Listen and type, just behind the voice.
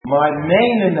My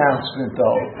main announcement,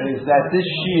 though, is that this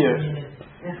year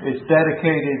is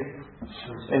dedicated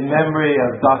in memory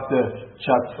of Dr.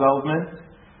 Chuck Feldman.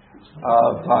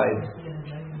 By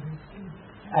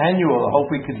annual, I hope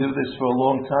we could do this for a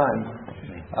long time,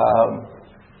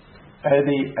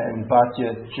 Eddie and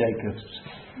Batya Jacobs.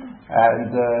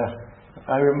 And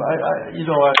I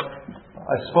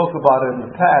spoke about it in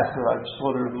the past, but I just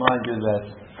want to remind you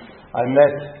that I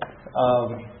met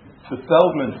the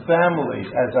Feldman family,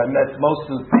 as I met most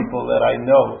of the people that I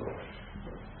know,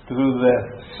 through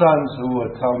their sons who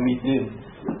were Talmidim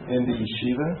in the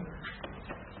yeshiva.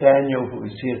 Daniel, who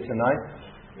is here tonight.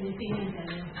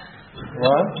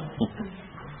 What?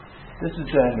 This is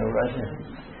Daniel right here.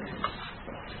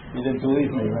 You didn't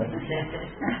believe me, right?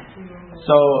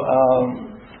 So,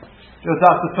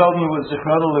 Dr. Feldman was a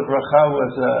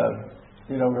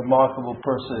remarkable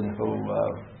person who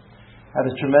had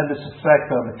a tremendous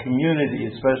effect on the community,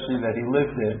 especially that he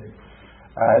lived in.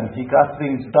 And he got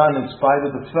things done in spite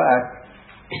of the fact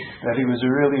that he was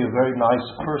really a very nice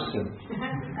person,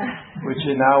 which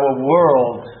in our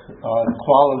world are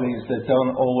qualities that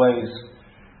don't always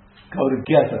go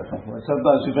together.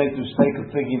 Sometimes we make the mistake of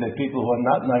thinking that people who are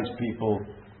not nice people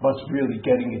must really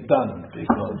getting it done,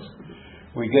 because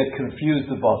we get confused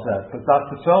about that. But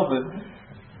Dr. Feldman,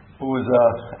 who was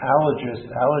an allergist,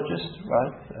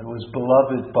 right, and was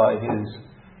beloved by his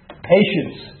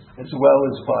patients as well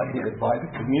as by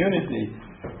the community,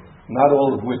 not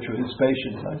all of which were his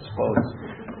patients, I suppose,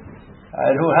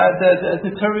 and who had a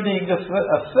determining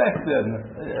effect in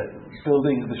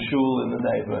building the shul in the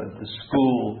neighborhood, the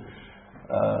school,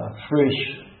 Frisch.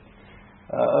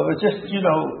 But just,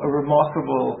 a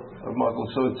remarkable.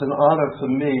 So it's an honor for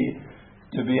me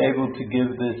to be able to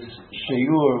give this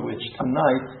shiur, which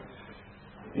tonight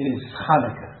is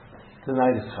Hanukkah.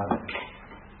 Tonight is Hanukkah.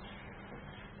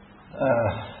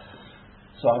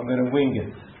 So I'm going to wing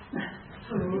it.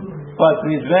 But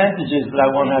the advantage is that I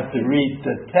won't have to read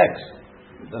the text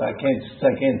that I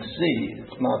can't see.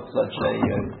 It's not such a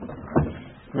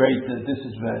great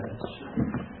disadvantage.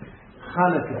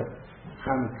 Hanukkah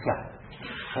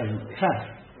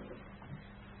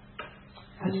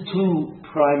has two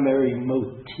primary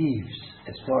motifs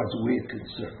as far as we're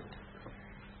concerned.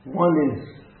 One is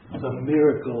the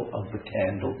miracle of the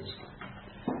candles,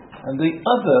 and the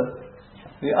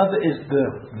other is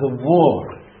the war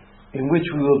in which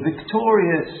we were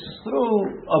victorious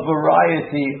through a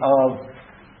variety of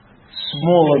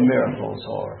smaller miracles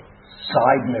or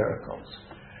side miracles.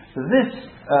 This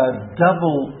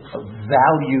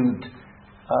double-valued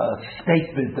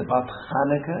statement about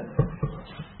Hanukkah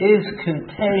is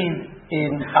contained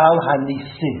in Al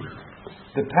Hanisim,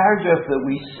 the paragraph that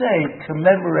we say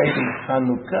commemorating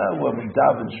Hanukkah when we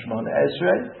daven Shemona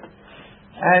Esrei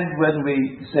and when we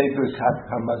say Birkat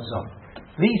Hamazon.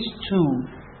 These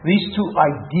two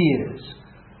ideas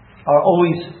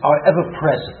are ever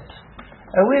present.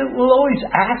 And we will always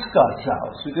ask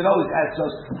ourselves, we could always ask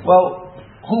ourselves, well,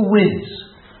 who wins?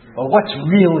 Or what's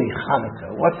really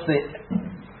Hanukkah? What's the...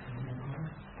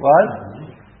 What?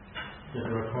 Is it a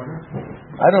recorder?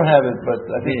 I don't have it, but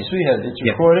I think Sri has it. It's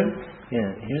recording? Yeah,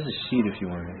 here's a sheet if you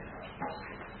want it.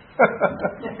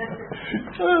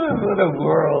 What a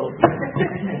world.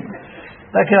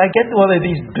 Now, can I get one of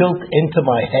these built into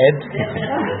my head?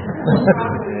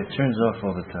 It turns off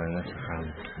all the time. That's a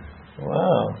problem.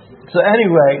 Wow. So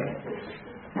anyway,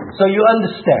 so you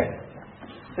understand.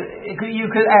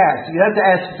 You could ask. You have to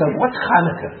ask yourself, what's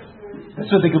Hanukkah? That's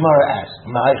what the Gemara asked.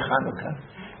 My Hanukkah.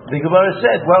 The Gemara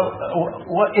said, well,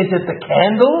 what is it? The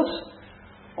candles,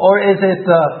 or is it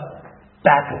the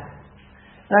battle?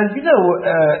 Now,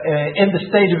 in the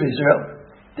state of Israel,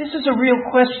 this is a real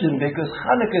question, because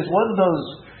Hanukkah is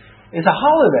is a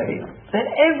holiday that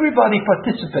everybody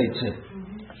participates in.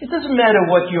 It doesn't matter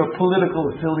what your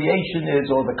political affiliation is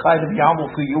or the kind of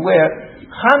yarmulke you wear.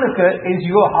 Hanukkah is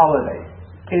your holiday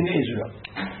in Israel.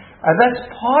 And that's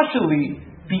partially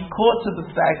because of the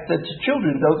fact that the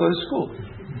children don't go to school.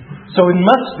 So it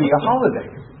must be a holiday.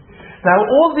 Now,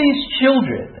 all these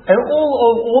children and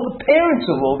all the parents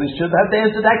of all these children have to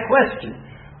answer that question.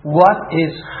 What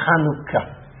is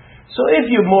Hanukkah? So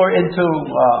if you're more into,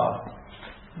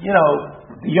 the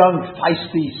young,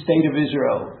 feisty state of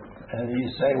Israel, and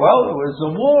you say, well, it was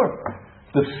a war.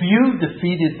 The few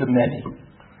defeated the many.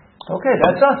 Okay,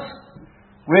 that's us.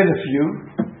 We're the few.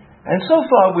 And so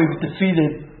far we've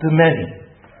defeated the many.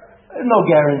 No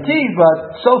guarantee,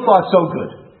 but so far so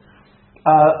good.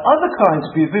 Other kinds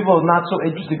of people who are not so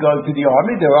interested in going to the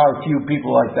army, there are a few people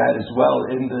like that as well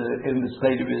in the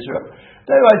state of Israel.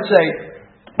 They might say,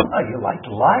 oh, you like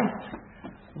light.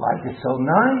 Light is so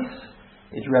nice.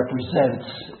 It represents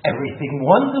everything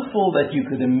wonderful that you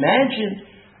could imagine.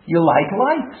 You light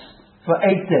lights for 8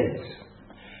 days.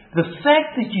 The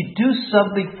fact that you do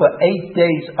something for 8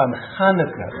 days on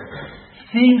Hanukkah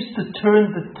seems to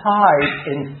turn the tide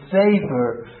in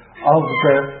favor of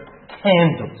the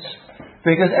candles.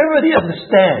 Because everybody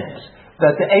understands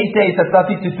that the 8 days have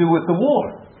nothing to do with the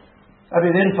war. I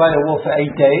mean, they didn't fight a war for 8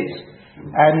 days.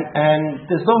 And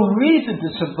there's no reason to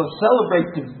celebrate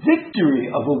the victory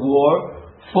of a war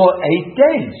for 8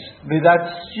 days. I mean,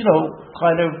 that's,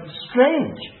 kind of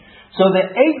strange. So the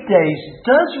 8 days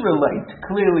does relate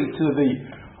clearly to the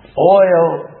oil.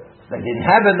 They didn't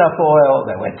have enough oil.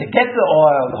 They went to get the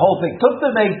oil. The whole thing took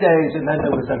them 8 days. And then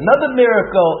there was another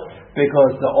miracle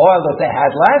because the oil that they had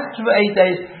lasted for 8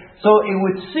 days. So it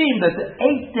would seem that the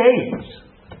 8 days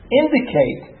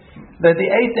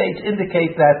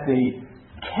indicate that the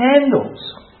candles,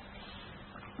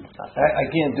 I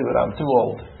can't do it, I'm too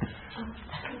old.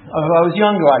 If I was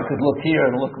younger, I could look here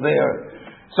and look there.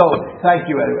 So,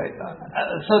 thank you anyway.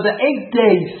 So the 8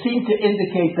 days seem to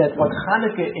indicate that what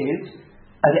Hanukkah is,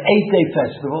 an 8-day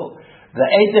festival. The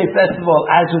 8-day festival,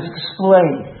 as was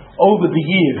explained over the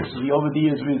years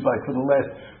means like for the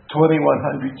last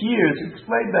 2,100 years,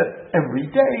 explained that every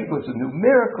day was a new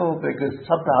miracle because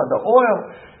somehow the oil,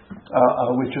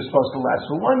 which was supposed to last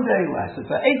for 1 day, lasted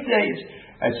for 8 days.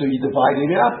 And so you divided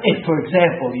it up. If, for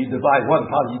example, you divide one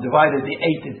part, you divided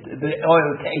the oil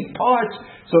into 8 parts,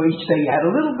 so each day you had a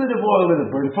little bit of oil and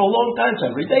it burned for a long time, so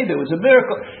every day there was a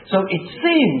miracle. So it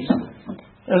seems,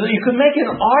 you could make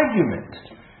an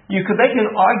argument. You could make an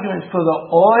argument for the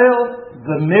oil,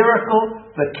 the miracle,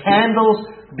 the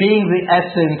candles being the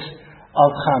essence of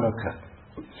Hanukkah.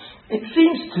 It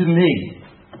seems to me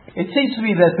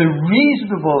that the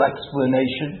reasonable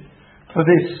explanation for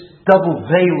this double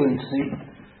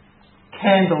valency,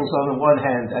 candles on the one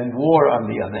hand and war on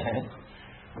the other hand,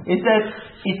 is that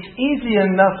it's easy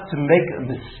enough to make a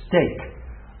mistake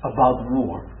about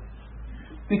war.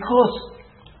 Because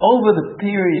over the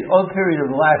period of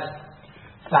the last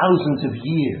thousands of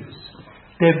years,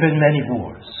 there have been many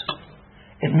wars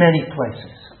in many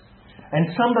places. And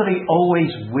somebody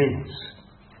always wins.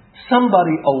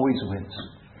 Somebody always wins.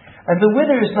 And the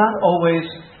winner is not always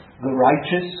the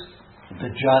righteous, the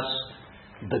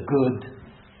just, the good,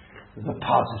 the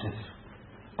positive.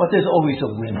 But there's always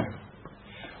a winner.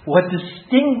 What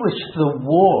distinguished the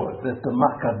war that the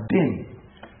Maccabim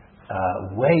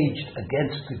waged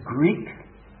against the Greek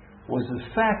was the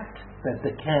fact that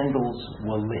the candles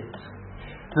were lit.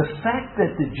 The fact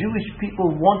that the Jewish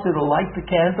people wanted to light the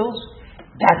candles,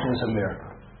 that was a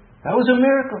miracle. That was a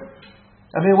miracle.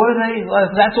 I mean, what are they?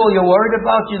 That's all you're worried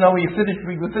about? When you finish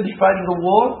fighting the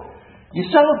war, you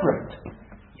celebrate.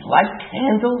 You light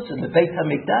candles in the Beit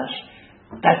HaMikdash.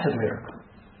 That's a miracle.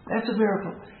 That's a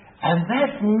miracle. And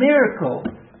that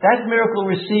miracle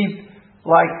received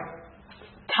like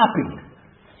topping,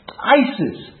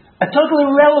 ISIS, a total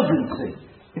irrelevancy.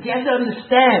 If you have to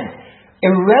understand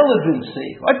irrelevancy,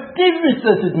 what difference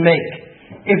does it make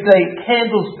if the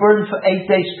candles burn for 8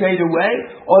 days straight away,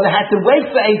 or they had to wait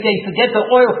for 8 days to get the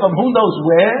oil from who knows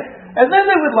where, and then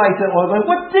they would light the oil?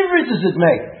 What difference does it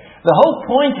make? The whole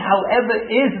point, however,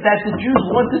 is that the Jews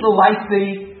wanted to light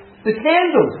the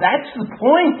candles. That's the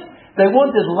point. They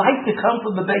wanted light to come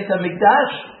from the Beit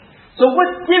HaMikdash. So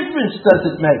what difference does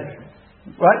it make?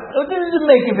 Right? What does it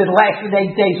make if it lasted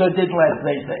 8 days or didn't last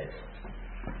 8 days?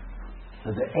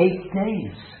 So the 8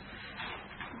 days.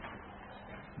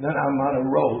 Then I'm on a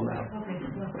roll now.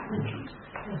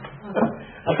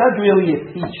 I'm not really a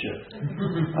teacher.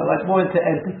 I like more to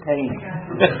entertain.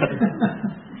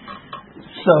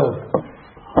 So,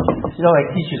 like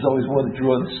teachers always want to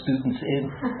draw the students in.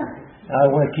 I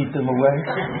want to keep them away.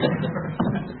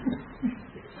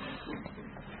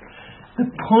 The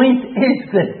point is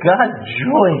that God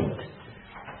joined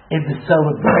in the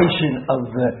celebration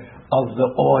of the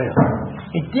oil.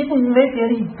 It didn't make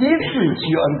any difference,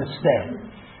 you understand.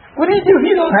 What do you do if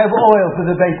you don't have oil for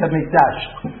the Beit HaMikdash?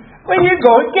 Well, you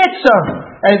go and get some.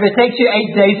 And if it takes you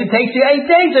 8 days, it takes you 8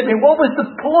 days. I mean, what was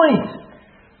the point?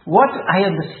 What I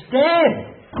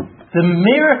understand, the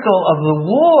miracle of the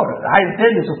war, I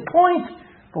understand there's a point,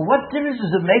 but what difference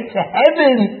does it make to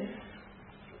heaven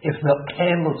if the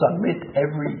candles are lit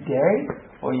every day,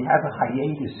 or you have a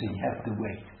hiatus and you have to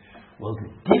wait? Well,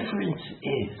 the difference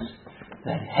is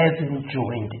that heaven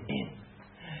joined in.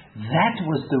 That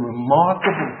was the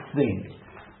remarkable thing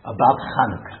about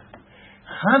Hanukkah.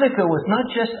 Hanukkah was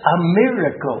not just a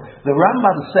miracle. The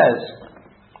Rambam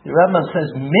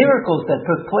says miracles that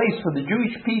took place for the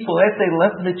Jewish people after they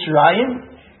left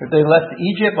Mitzrayim if they left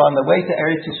Egypt on the way to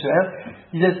Eretz Yisrael,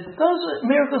 he says, those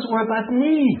miracles were about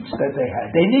needs that they had.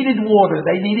 They needed water,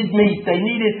 they needed meat, they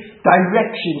needed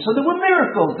direction. So there were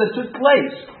miracles that took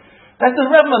place. That's the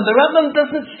Rambam. The Rambam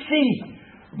doesn't see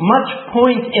much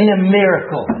point in a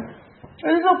miracle.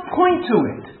 There's no point to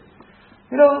it.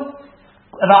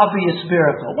 An obvious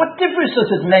miracle. What difference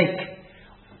does it make?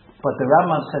 But the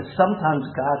Rambam says sometimes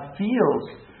God feels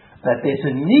that there's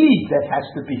a need that has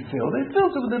to be filled. He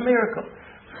fills it with a miracle.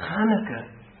 Hanukkah,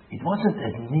 it wasn't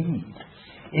a need.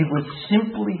 It was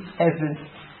simply heaven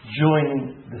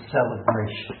joining the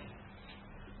celebration.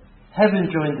 Heaven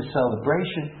joined the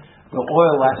celebration. The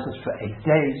oil lasts for 8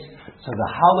 days. So the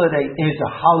holiday is a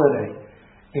holiday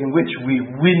in which we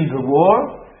win the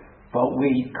war, but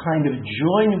we kind of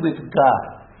join with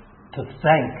God to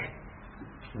thank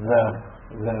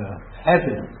the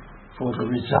heaven for the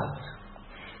result.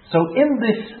 So in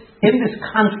this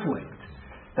conflict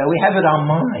that we have in our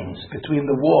minds between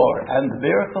the war and the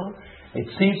miracle, it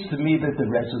seems to me that the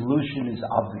resolution is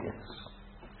obvious.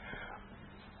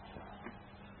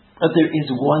 But there is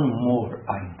one more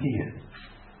idea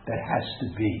that has to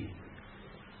be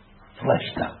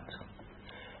fleshed out.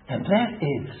 And that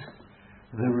is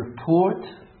the report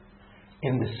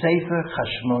in the Sefer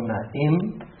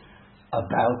Hashmonaim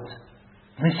about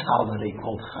this holiday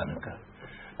called Hanukkah.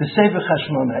 The Sefer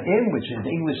Hashmonaim, which in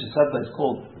English is sometimes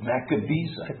called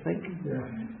Maccabees, I think. Yeah.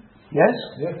 Yes?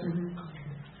 Yes.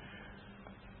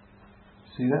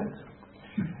 See that?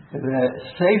 The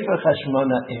Sefer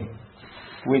Hashmonaim,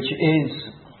 which is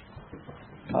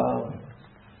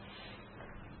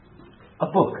a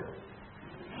book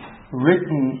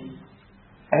written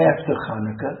after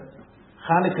Hanukkah.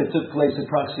 Hanukkah took place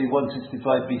approximately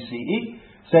 165 BCE.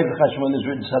 Sefer Hashmon is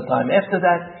written sometime after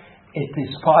that. It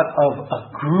is part of a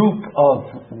group of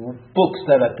books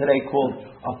that are today called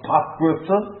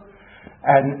Apocrypha.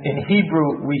 And in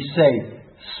Hebrew we say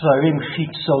Svarim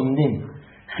Chitzonim.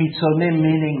 Chitzonim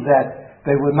meaning that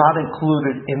they were not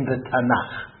included in the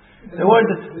Tanakh.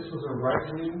 This was a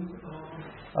right-wing...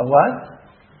 A what?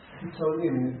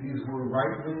 Chitzonim. These were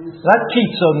right-wings? Not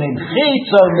Chitzonim.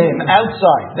 Chitzonim.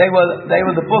 Outside. They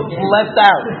were the books left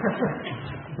out.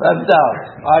 Left out.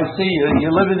 I see you. You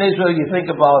live in Israel, you think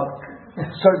about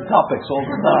certain topics all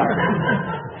the time.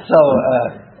 So,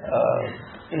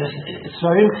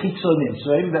 Svarim Chitzonim.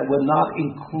 Svarim that were not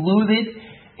included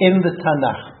in the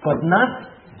Tanakh. But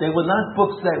they were not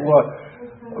books that were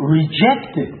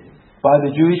rejected by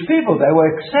the Jewish people. They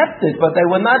were accepted, but they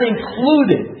were not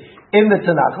included in the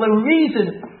Tanakh. The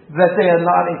reason that they are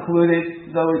not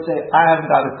included, though we say, I haven't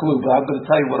got a clue, but I'm going to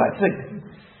tell you what I think.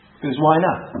 Because why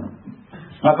not?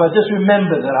 But just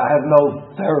remember that I have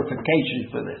no verification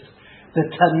for this. The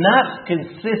Tanakh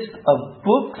consists of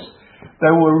books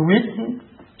that were written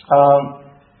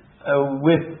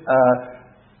with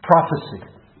prophecy.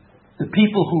 The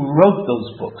people who wrote those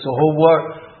books, or who were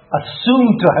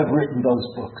assumed to have written those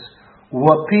books,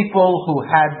 were people who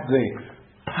had the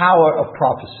power of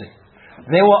prophecy.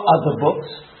 There were other books,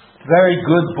 very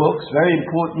good books, very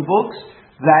important books,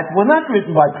 that were not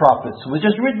written by prophets, were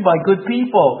just written by good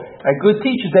people and good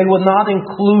teachers. They were not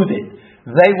included.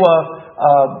 They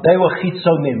were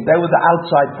chitzonim. They were the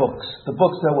outside books, the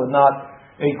books that were not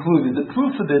included. The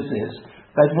proof of this is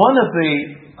that one of the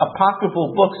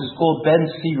apocryphal books is called Ben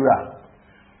Sira.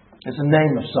 It's the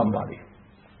name of somebody.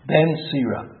 Ben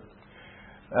Sira.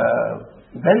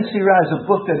 Ben Sira is a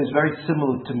book that is very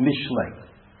similar to Mishlei.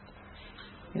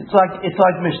 It's like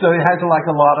Mishlei. It has like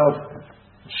a lot of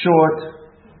short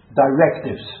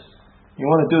directives. You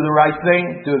want to do the right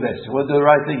thing? Do this. You want to do the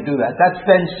right thing? Do that. That's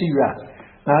Ben Sira.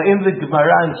 Now in the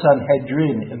Gemara in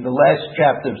Sanhedrin, in the last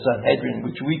chapter of Sanhedrin,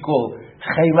 which we call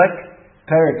Chelek,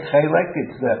 Perek Chelek,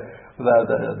 it's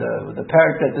the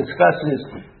parak that discusses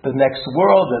the next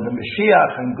world and the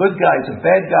Mashiach and good guys and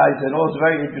bad guys, and all. It's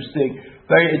very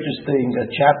interesting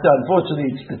chapter. Unfortunately,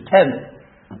 it's the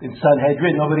 10th in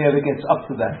Sanhedrin. Nobody ever gets up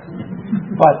to that.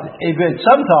 But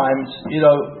sometimes,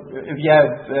 if you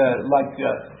have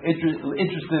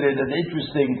interested in an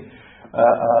interesting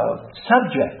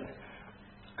subject,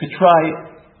 could try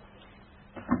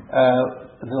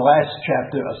the last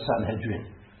chapter of Sanhedrin.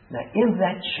 Now, in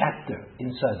that chapter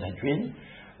in Sanhedrin,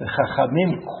 the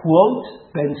Chachamim quote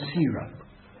Ben Sira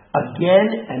again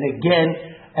and again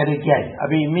and again. I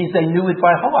mean, it means they knew it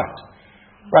by heart,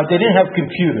 right? They didn't have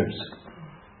computers.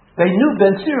 They knew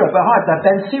Ben Sira by heart. Now,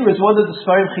 Ben Sira is one of the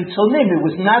Svarim Chitzonim. It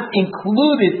was not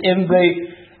included in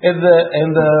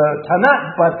the Tanakh,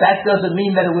 but that doesn't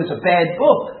mean that it was a bad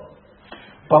book.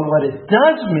 But what it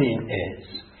does mean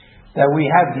is that we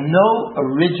have no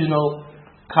original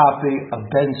copy of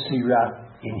Ben Sira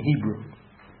in Hebrew.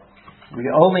 we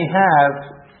only have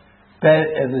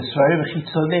the Svarim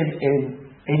Chitzonim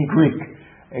in Greek.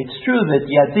 It's true that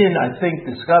Yadin, I think,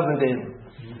 discovered in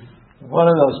one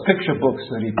of those picture books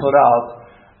that he put out,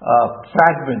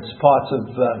 fragments, parts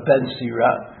of Ben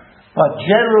Sira. But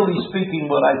generally speaking,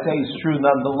 what I say is true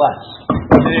nonetheless.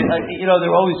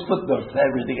 There are always footnotes to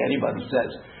everything anybody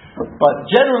says. But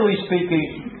generally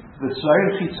speaking, the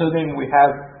Svarim Chitzonim we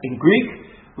have in Greek,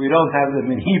 we don't have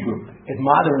them in Hebrew. In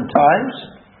modern times,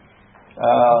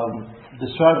 the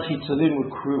Svarim Chitzonim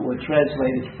were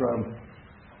translated from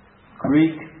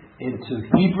Greek into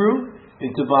Hebrew,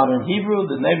 into modern Hebrew.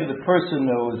 The name of the person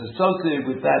who was associated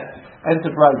with that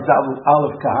enterprise is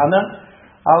Aleph Kahana.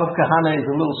 Aleph Kahana is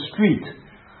a little street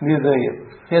near the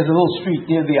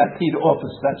Atid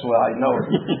office. That's where I know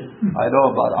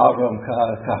about Avram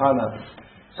Kahana.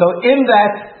 So in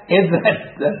that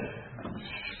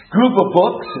group of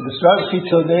books, in the Svarim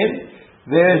Chitzonim,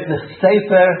 there's the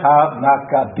Sefer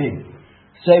HaMakkabim.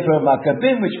 Sefer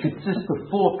HaMakkabim, which consists of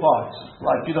 4 parts.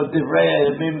 Like, Divrei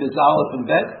Hayamim is Aleph and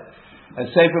Bet. And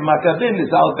Sefer HaMakkabim is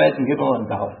Aleph, Bet, and Gimel and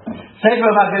Dalet. Sefer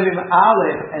HaMakkabim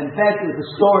Aleph and Bet is the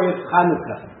story of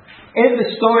Hanukkah. In the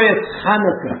story of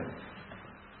Hanukkah,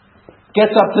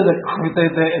 gets up to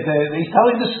he's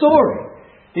telling the story.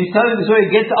 He's telling the story,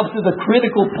 he gets up to the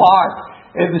critical part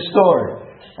in the story.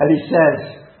 And he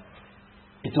says,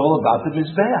 it's all about the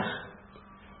Mizbeach.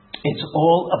 It's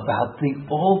all about the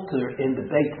altar in the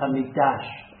Beit HaMikdash.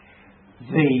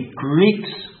 The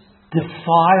Greeks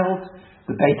defiled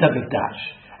the Beit HaMikdash.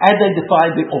 And they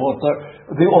defiled the altar.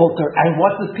 And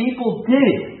what the people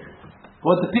did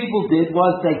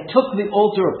was they took the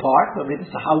altar apart. I mean, it's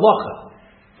a halacha.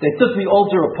 They took the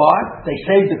altar apart. They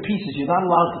saved the pieces. You're not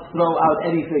allowed to throw out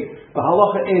anything. The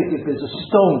halacha is if there's a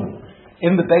stone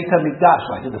in the Beit HaMikdash,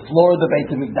 like in the floor of the Beit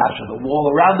HaMikdash, or the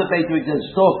wall around the Beit HaMikdash,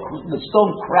 the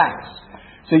stone cracks.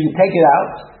 So you take it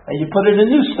out, and you put in a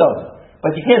new stone.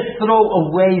 But you can't throw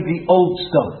away the old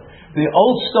stone. The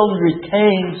old stone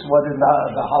retains what in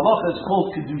the halacha is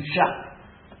called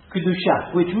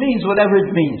Kedusha, which means whatever it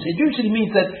means. It usually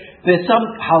means that there's some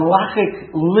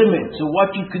halachic limit to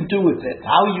what you can do with it,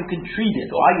 how you can treat it,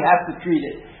 or how you have to treat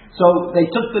it. So they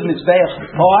took the Mizbeach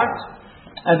apart,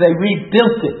 and they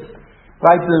rebuilt it.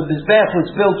 Right, the Mizbeach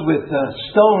was built with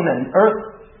stone and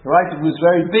earth. Right, it was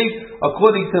very big.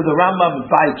 According to the Rambam,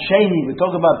 Bayit Sheni, we're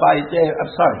talking about Bayit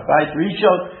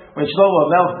Rishon. When Shlomo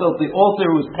HaMelech built the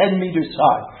altar, it was 10 meters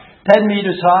high. 10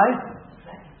 meters high.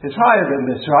 It's higher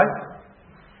than this, right?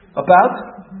 About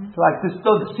like this.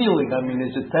 The ceiling. I mean,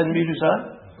 is it 10 meters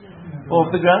high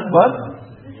off the ground? What?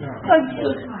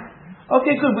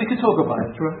 Okay, good. We can talk about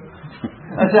it. Right?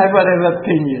 That's everybody's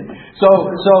opinion. So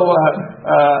that's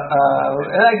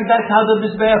how the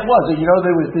Mizbeach was. And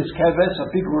there was this keves, a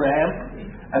big ramp,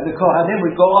 and the Kohanim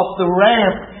would go up the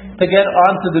ramp to get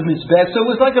onto the Mizbeach. So it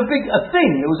was like a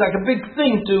thing. It was like a big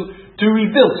thing to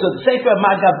rebuild. So the Sefer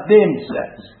Magabim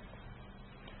says,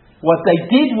 what they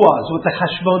did was, what the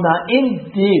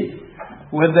Hashmonaim did,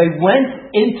 when they went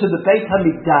into the Beit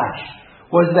HaMikdash,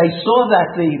 was they saw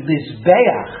that the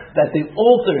Mizbeach, that the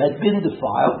altar had been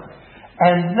defiled,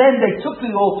 and then they took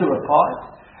the altar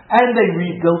apart, and they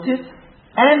rebuilt it,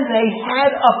 and they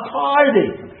had a party.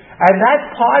 And that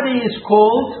party is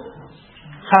called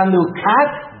Chanukat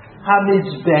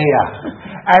HaMizbeach.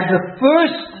 And the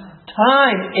first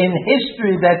time in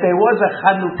history that there was a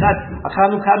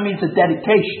Chanukat means a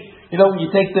dedication. When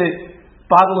you take the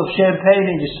bottle of champagne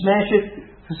and you smash it,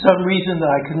 for some reason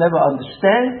that I can never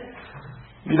understand,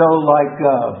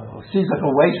 seems like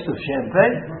a waste of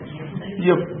champagne.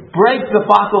 You break the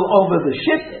bottle over the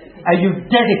ship and you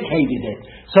dedicated it.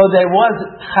 So there was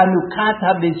Chanukat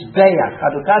HaMizbeach.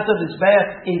 Chanukat HaMizbeach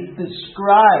is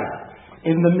described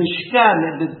in the Mishkan,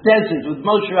 in the desert, with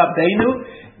Moshe Rabbeinu,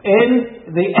 in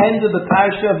the end of the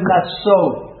parasha of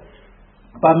Naso.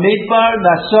 Bamidbar,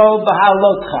 Naso,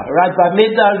 Bahalotcha. Right?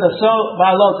 Bamidbar, Naso,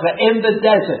 Bahalotcha, in the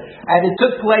desert. And it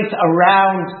took place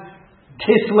around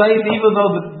Kislev, even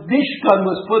though the Mishkan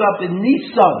was put up in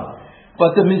Nisan.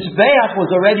 But the Mizbeach was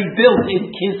already built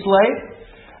in Kislev.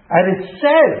 And it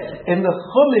says in the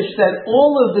Chumash that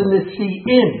all of the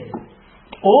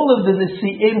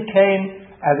Nesi'im came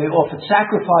and they offered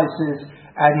sacrifices,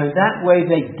 and in that way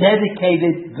they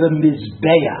dedicated the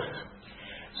Mizbeach.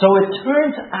 So it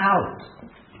turns out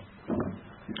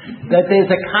that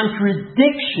there's a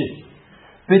contradiction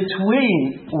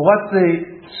between what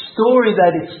the story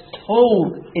that is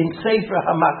told in Sefer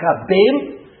HaMakkabim,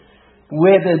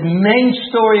 where the main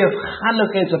story of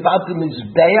Hanukkah is about the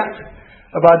Mizbeach,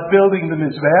 about building the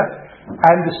Mizbeach,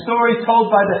 and the story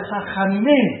told by the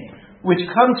Chachamim, which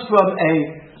comes from a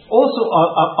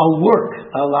work,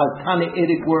 a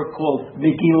Tannaitic work called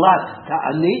Megillat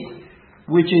Ta'anit,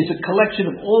 which is a collection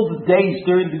of all the days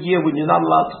during the year when you're not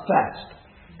allowed to fast.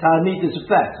 Ta'anit is a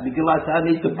fast. Megillat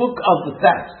Ta'anit, the book of the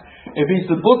fast. It means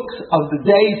the books of the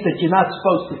days that you're not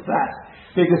supposed to fast.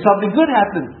 Because something good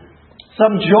happened.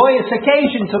 Some joyous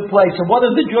occasion took place. And one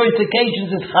of the joyous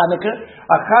occasions is Hanukkah.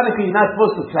 At Hanukkah you're not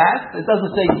supposed to fast. It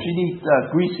doesn't say you should eat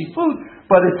greasy food,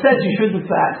 but it says you shouldn't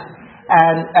fast.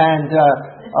 And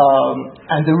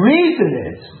the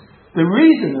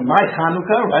reason, my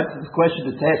Hanukkah, right, this question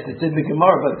is asked, it's in the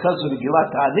Gemara, but it comes from the Megillat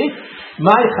Ta'anit.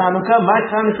 My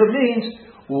Hanukkah means,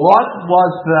 what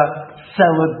was the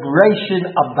celebration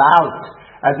about?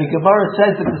 And the Gemara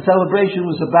says that the celebration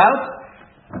was about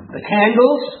the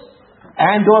candles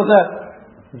and or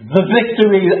the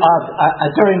victory of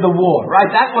during the war,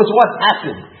 right? That was what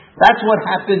happened. That's what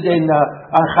happened in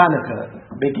Hanukkah.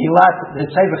 Megillat, the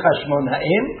Sefer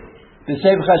Hashmonaim. The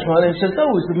Sefer Hashmonaim says, no,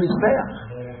 it was the Mizbeach.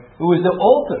 It was the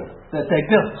altar that they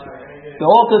built. The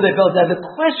altar they built. And the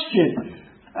question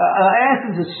I ask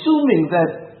is assuming that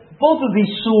both of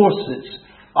these sources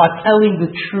are telling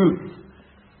the truth.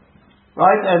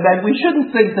 Right? And that we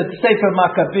shouldn't think that Sefer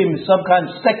Maccabim is some kind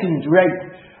of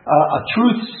second-rate a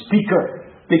truth speaker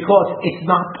because it's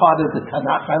not part of the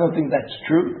Tanakh. I don't think that's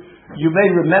true. You may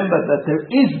remember that there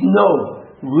is no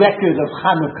record of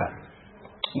Hanukkah.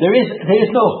 There is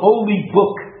no holy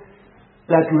book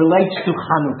that relates to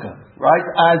Hanukkah, right?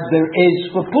 As there is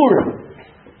for Purim.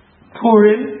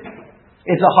 Purim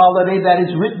is a holiday that is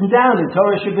written down in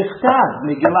Torah Shebichtav,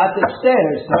 Megillat Esther,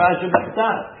 Torah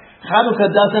Shebichtav. Hanukkah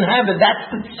doesn't have it. That's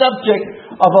the subject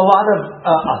of a lot of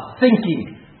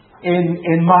thinking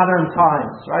in modern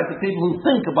times, right? The people who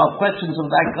think about questions of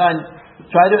that kind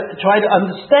try to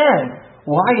understand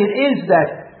why it is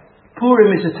that Purim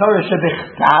is a Torah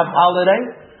Shebichtav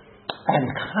holiday and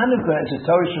Hanukkah is a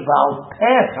Torah Shebaal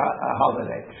Peh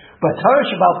holiday. But Torah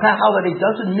Shebaal Peh holiday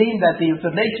doesn't mean that the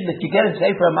information that you get in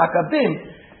Sefer Maccabim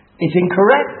is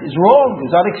incorrect, is wrong,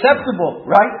 is unacceptable,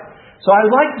 right? So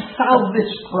I'd like to solve this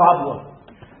problem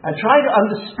and try to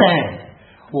understand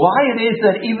why it is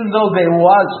that even though there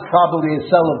was probably a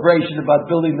celebration about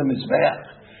building the Mizbeach,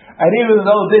 and even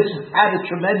though this had a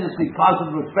tremendously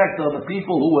positive effect on the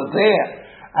people who were there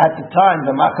at the time,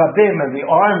 the Maccabim and the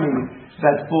army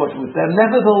that fought with them,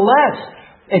 nevertheless,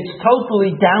 it's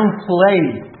totally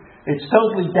downplayed. It's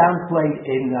totally downplayed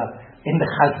in the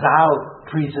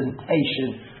Chazal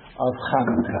presentation of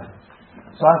Hanukkah.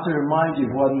 So I have to remind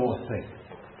you of one more thing.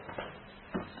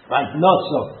 Right,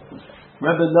 Noso.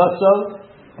 Remember Noso?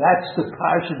 That's the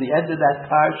parsha. The end of that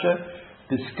parsha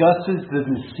discusses the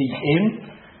Nesi'im,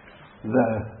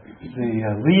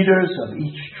 the leaders of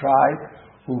each tribe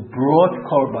who brought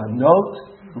korbanot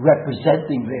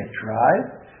representing their tribe,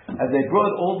 and they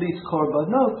brought all these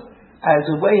korbanot as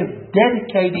a way of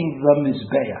dedicating the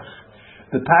Mizbeach.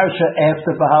 The parsha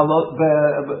after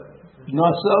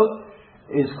Noso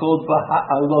is called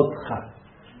Ba'alotcha.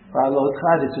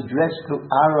 Ba'alotcha is addressed to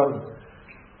Aaron,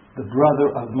 the brother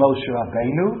of Moshe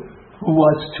Rabbeinu, who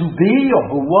was to be, or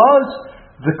who was,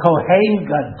 the Kohen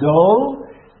Gadol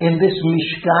in this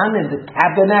Mishkan, in the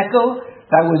tabernacle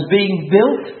that was being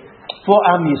built for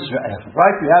Am Yisrael.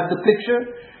 Right? You have the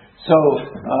picture? So,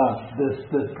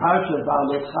 the parsha of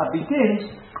Ba'alotcha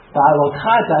begins,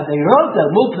 Ba'alotcha Tadeirot,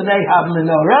 Mul Pnei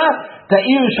HaMenorah,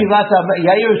 Ta'ir Shivat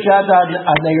Yair Shad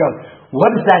HaNeirot. What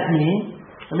does that mean?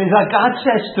 I mean, like God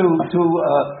says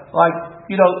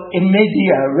in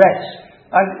media res.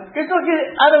 It's like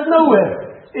out of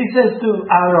nowhere. He says to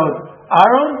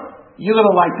Aaron, you're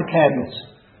going to light the candles.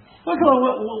 Look,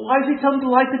 why is he telling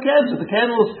to light the candles? The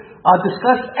candles are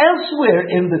discussed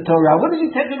elsewhere in the Torah. What does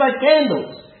he tell about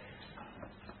candles?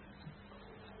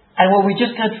 And what we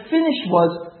just got finished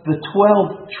was the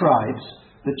 12 tribes,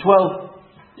 the 12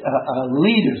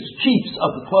 leaders, chiefs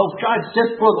of the 12 tribes,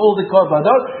 just brought all the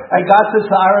korbanot, and God says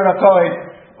to Aaron HaKohen,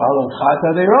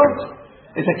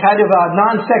 it's a kind of a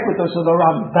non sequitur, so the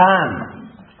Ramban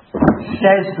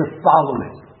says the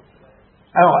following.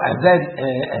 Oh, and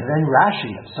then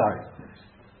Rashi, I'm sorry.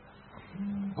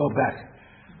 Go back.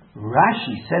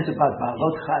 Rashi says about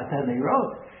Ba'alot Chata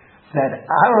Neirot that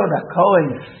Aaron HaKohen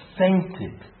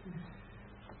fainted,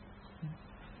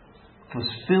 was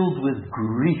filled with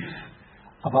grief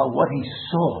about what he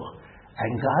saw,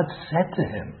 and God said to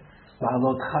him,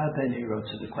 Ba'alot Chata Neirot.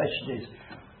 So the question is,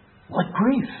 what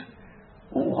grief?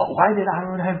 Why did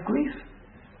Aaron have grief?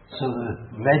 So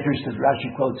the Medrash that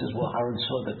Rashi quotes says, well, Aaron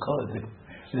saw the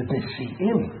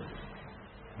Nesi'im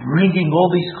bringing all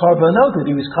these korbanot, that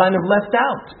he was kind of left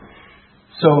out.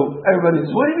 So everybody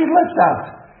says, what do you mean left out?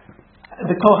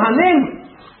 The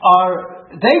Kohanim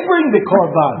they bring the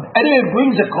korban. Anyone who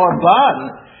brings a korban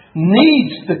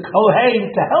needs the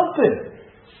kohen to help him.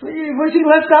 Was he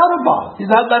left out about? He's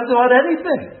not left out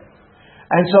anything.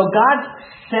 And so God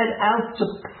set out to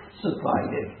pacify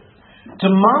him, to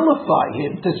mollify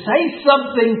him, to say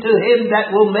something to him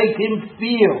that will make him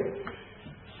feel.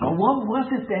 But what was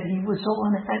it that he was so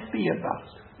unhappy about?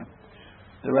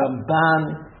 The Ramban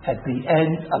at the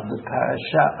end of the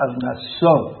parasha of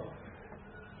Naso.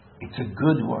 It's a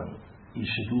good one. You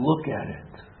should look at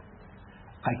it.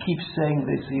 I keep saying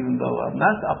this even though I'm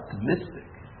not optimistic.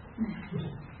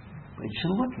 But you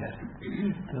should look at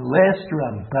it. The last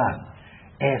Ramban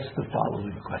asked the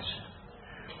following question.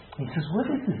 He says, what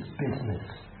is this business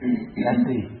that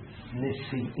the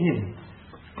Nisi'im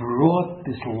brought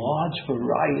this large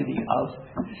variety of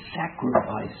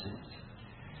sacrifices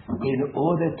in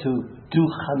order to do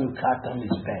Chanukat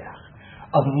HaMizbeach?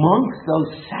 Amongst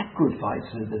those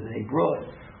sacrifices that they brought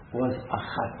was a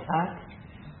Chatat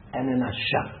and an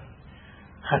Asham.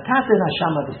 Chatat and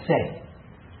Asham are the same.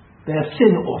 They are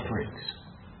sin offerings.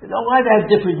 You know, why they have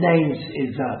different names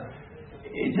is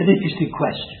an interesting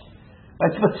question.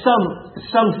 But for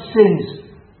some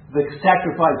sins, the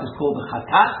sacrifice is called a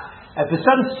Chatat, and for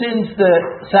some sins, the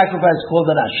sacrifice is called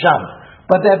an Asham.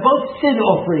 But they're both sin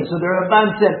offerings. So the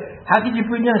Ramban said, how can you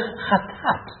bring a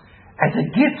Chatat as a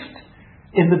gift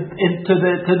to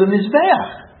the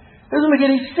Mizbeach? Doesn't make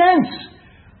any sense.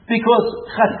 Because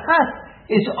Chatat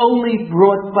is only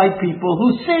brought by people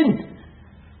who sinned.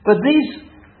 But these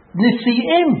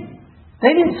Nisi'im,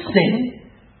 they didn't sin.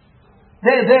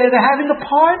 They're having a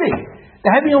party.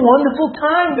 They're having a wonderful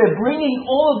time. They're bringing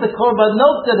all of the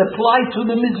korbanot that apply to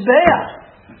the Mizbeach.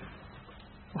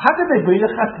 How could they bring a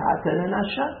Chatat and an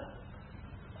Asham?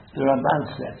 The Ramban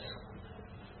says,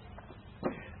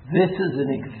 this is an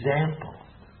example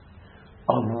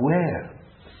of where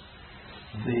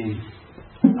the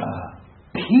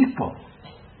people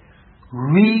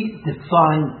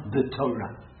redefined the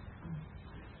Torah.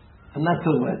 I'm not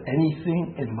talking about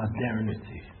anything in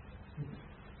modernity.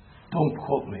 Don't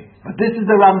quote me. But this is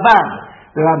the Ramban.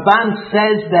 The Ramban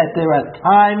says that there are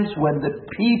times when the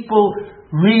people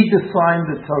redefine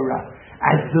the Torah.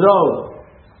 As though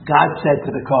God said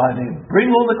to the Kohanim, bring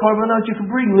all the korbanot you can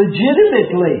bring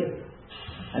legitimately.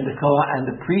 And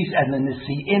the priest and the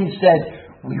Nisi'im said,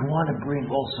 we want to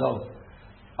bring also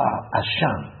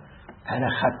Asham and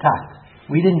a Chatat.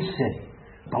 We didn't sin,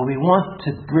 but we want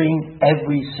to bring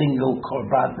every single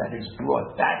korban that is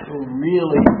brought. That will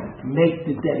really make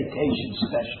the dedication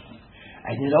special.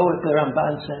 And you know what the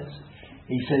Ramban says?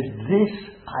 He says this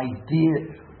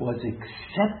idea was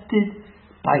accepted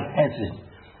by heaven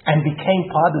and became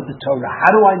part of the Torah.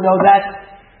 How do I know that?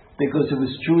 Because it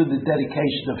was true in the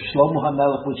dedication of Shlomo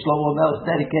HaMelech, when Shlomo HaMelech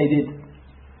dedicated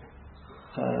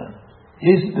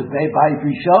the Bayit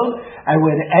Rishon, and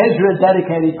when Ezra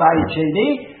dedicated Bayit Sheni,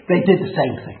 they did the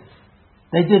same thing.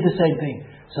 They did the same thing.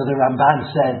 So the Ramban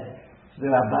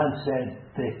said,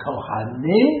 the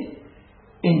Kohanim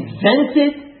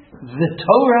invented the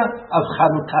Torah of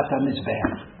Chanukat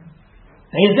HaMizbeach.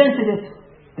 They invented it.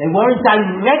 They weren't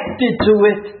directed to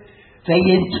it. They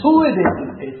intuited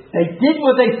it. They did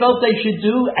what they felt they should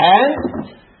do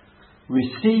and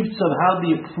received somehow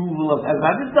the approval of heaven.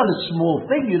 It's not a small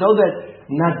thing. You know that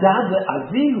Nadav and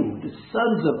Avihu, the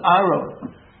sons of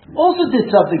Aaron, also did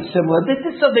something similar. They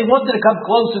did something. They wanted to come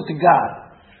closer to God.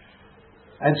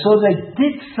 And so they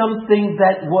did something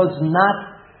that was not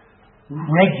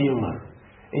regular.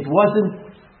 It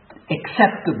wasn't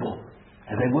acceptable.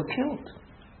 And they were killed.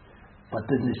 But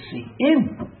the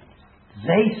Nisi'im,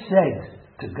 they said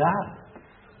to God,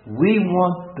 we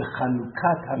want the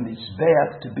Chanukat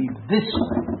HaMizbeach to be this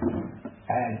way.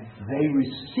 And they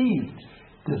received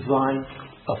divine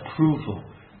approval,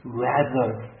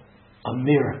 rather a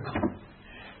miracle.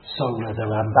 So the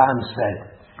Ramban said,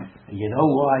 you know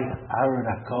why Aaron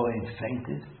HaKohen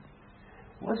fainted?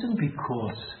 It wasn't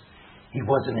because he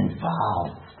wasn't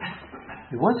involved.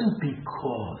 It wasn't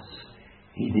because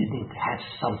he didn't have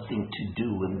something to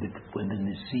do when the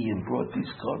Nisi'im brought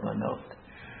these korbanot.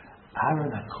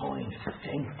 Aaron HaKohen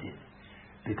fainted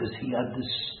because he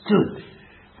understood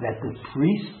that the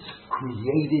priests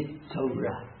created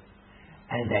Torah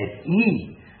and that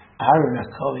Aaron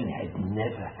HaKohen, had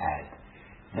never had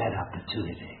that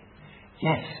opportunity.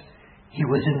 Yes, he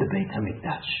was in the Beit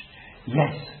HaMikdash.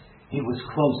 Yes, he was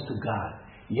close to God.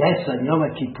 Yes, on Yom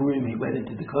Kippurim he went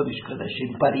into the Kodesh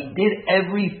Kodashim, but he did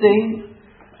everything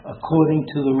according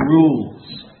to the rules.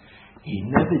 He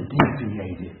never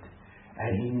deviated,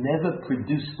 and he never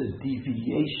produced a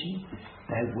deviation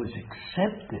that was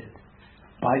accepted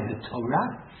by the Torah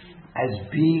as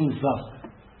being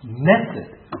the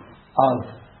method of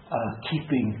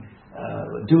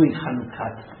doing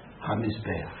Chanukat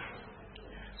HaMizbeach.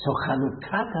 So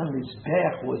Chanukat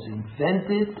HaMizbeach was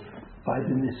invented by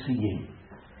the Nesiim,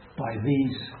 by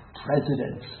these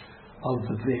presidents of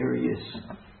the various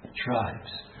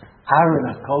tribes.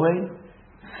 Aaron HaKohen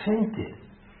fainted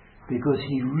because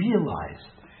he realized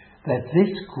that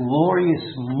this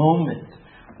glorious moment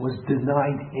was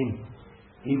denied him.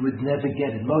 He would never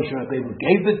get it. Moshe Rabbeinu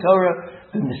gave the Torah,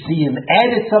 the Nesiim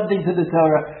added something to the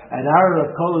Torah, and Aaron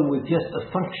HaKohen was just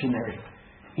a functionary.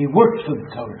 He worked for the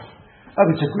Torah.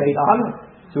 It's a great honor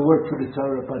to work for the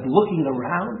Torah, but looking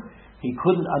around, he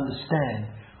couldn't understand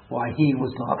why he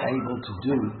was not able to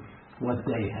do what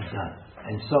they had done.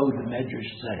 And so the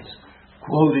Medrash says,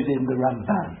 quoted in the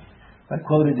Ramban. I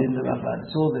quoted in the Ramban.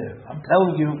 It's all there. I'm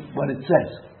telling you what it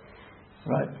says.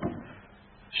 Right?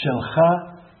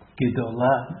 Shelcha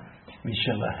Gedolah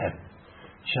Mishalahem.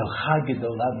 Shelcha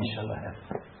Gedolah Mishalahem.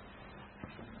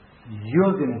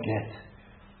 You're going to get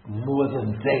more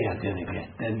than they are going to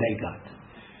get, than they got.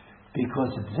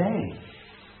 Because they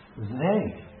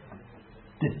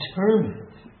determined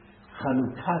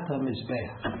Chanukat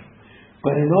HaMizbeach.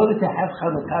 But in order to have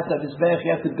Chanukat HaMizbeach,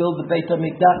 you have to build the Beit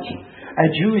HaMikdash. And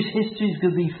Jewish history is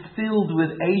going to be filled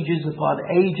with ages upon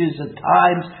ages of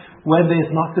times when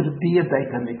there's not going to be a Beit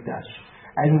HaMikdash.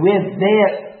 And we're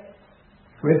there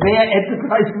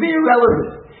enterprise to be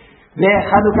irrelevant. Their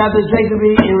Chanukat HaMizbeach to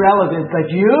be irrelevant. But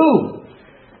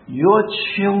your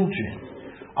children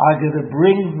are going to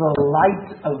bring the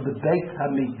light of the Beit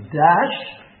HaMikdash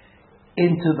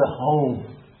into the home.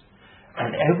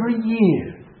 And every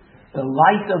year, the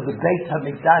light of the Beit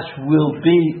HaMikdash will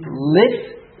be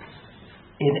lit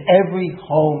in every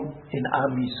home of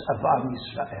Am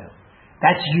Yisrael.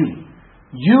 That's you.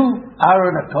 You,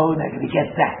 Aaron HaKohen, are going to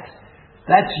get that.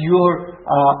 That's your,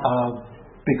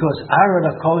 because Aaron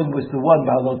HaKohen was the one,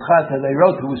 they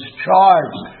wrote, who was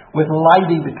charged with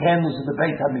lighting the candles of the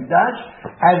Beit HaMikdash,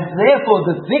 and therefore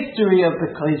the victory of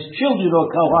his children, or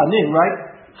Kohanim, right?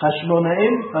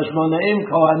 Hashmonaim,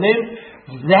 Kohanim,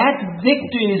 that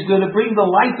victory is going to bring the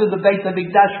light of the Beit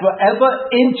HaMikdash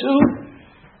forever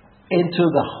into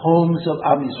the homes of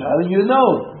Am Yisrael. You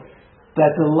know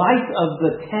that the light of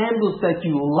the candles that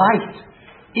you light,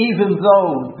 even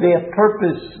though their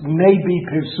purpose may be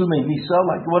Pirsumei Nisa,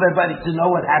 like want everybody to know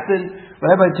what happened,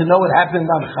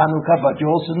 on Chanukah, but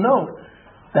you also know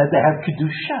that they have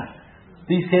Kedusha.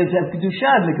 These candles have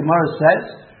Kedusha, and the Gemara says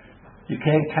you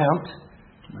can't count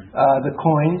the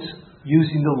coins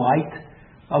using the light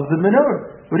of the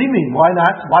menorah. What do you mean? Why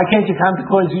not? Why can't you count the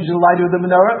coins using the light of the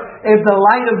menorah? If the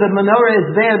light of the menorah is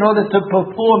there in order to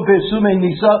perform Pirsumei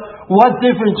Nisa, what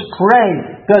difference, pray,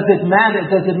 does it matter?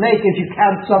 Does it make if you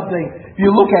count something? If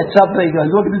you look at something,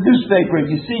 you look at the newspaper, and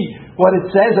you see what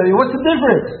it says. I mean, what's the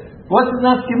difference? What's the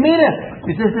nafkamina?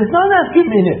 He says there's no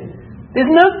nafkamina.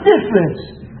 There's no difference.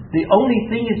 The only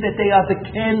thing is that they are the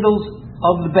candles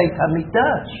of the Beit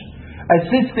HaMikdash. And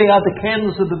since they are the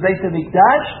candles of the Beit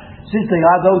HaMikdash, since they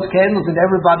are those candles in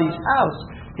everybody's house,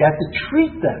 you have to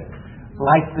treat them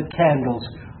like the candles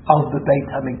of the Beit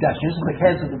HaMikdash. The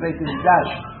candles of the Beit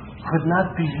HaMikdash could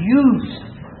not be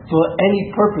used for any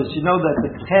purpose. You know that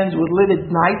the candles were lit at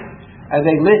night, and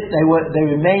they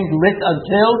remained lit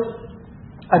until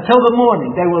the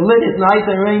morning. They were lit at night,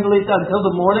 they remained lit until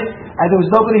the morning, and there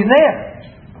was nobody there.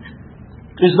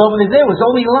 There's nobody there. It was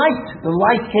only light. The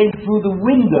light came through the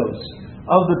windows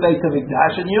of the Beit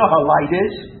HaMikdash, and you know how light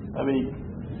is. I mean,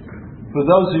 for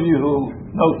those of you who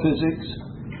know physics,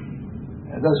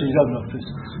 and those of you who don't know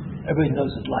physics, everybody knows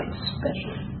that light is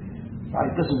special. Right?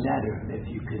 It doesn't matter if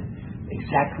you can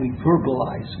exactly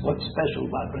verbalize what's special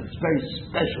about it, but it's very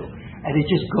special, and it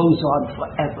just goes on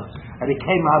forever. And it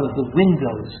came out of the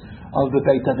windows of the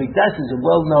Beit HaMikdash. There's a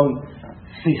well-known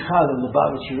Sikha of the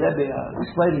Lubavitcher Rebbe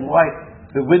explaining why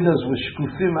the windows were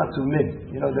shkufim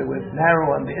atumim. You know, they were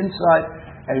narrow on the inside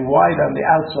and wide on the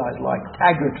outside, like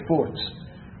Taggart forts.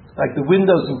 Like the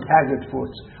windows in Taggart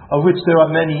forts, of which there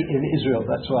are many in Israel.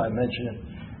 That's why I mention it.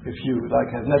 If you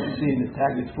have never seen a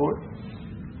Taggart fort,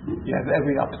 you have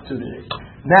every opportunity.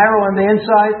 Narrow on the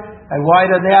inside and wide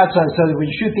on the outside. So that when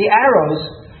you shoot the arrows,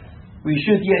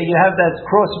 you have that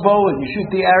crossbow and you shoot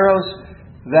the arrows,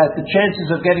 that the chances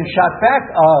of getting shot back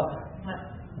are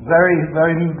very,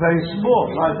 very, very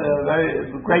small, not very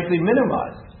greatly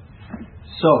minimized.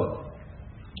 So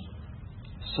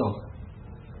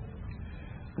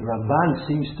the Ramban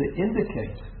seems to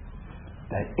indicate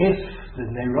that if the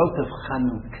Nerot of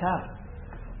Chanukah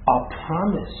are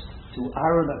promised to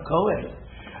Aaron HaKohen,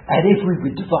 and if we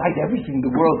would divide everything in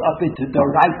the world up into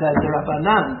Doraita and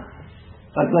Rabbanan,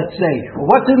 like let's say,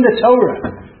 what's in the Torah?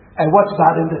 And what's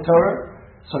not in the Torah?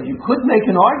 So you could make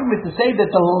an argument to say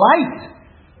that the light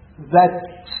that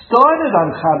started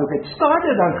on Hanukkah, it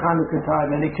started on Hanukkah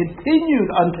time and it continued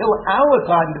until our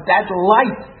time, that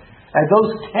light and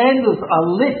those candles are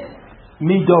lit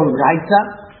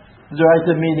midoraita.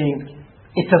 Midoraita meaning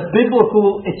it's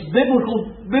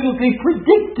biblically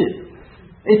predicted.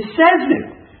 It says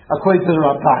it, according to the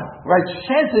Ramban. Right? It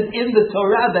says it in the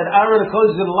Torah that Aaron HaKohen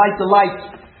is going to light the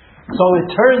lights. So it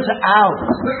turns out,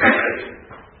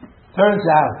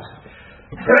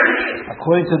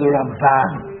 according to the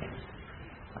Ramban,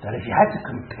 that if you had to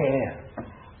compare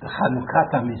the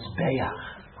Chanukat HaMizbeach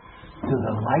to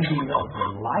the lighting of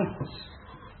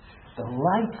the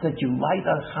lights that you light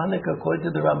on Hanukkah, according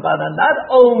to the Ramban, are not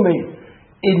only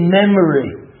in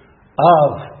memory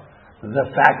of the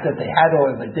fact that they had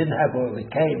oil, they didn't have oil, they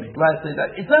came, it lasted.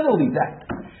 It's not only that.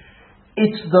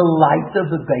 It's the light of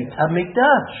the Beit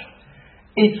HaMikdash.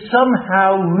 It's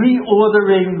somehow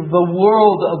reordering the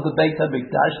world of the Beit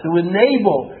HaMikdash to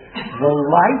enable the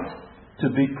light to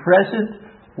be present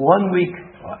 1 week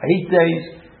or 8 days,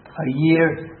 a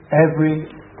year, every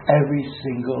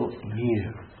single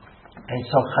year. And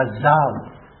so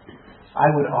Chazal, I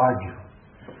would argue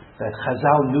that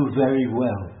Chazal knew very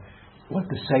well what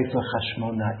the Sefer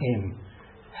Hashmonaim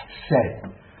said,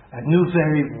 and knew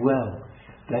very well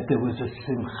that there was a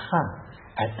simcha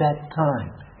at that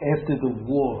time, after the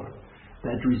war,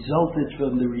 that resulted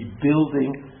from the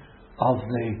rebuilding of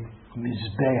the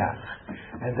Mizbeach,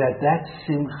 and that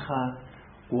simcha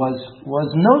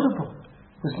was notable.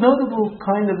 It was notable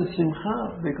kind of a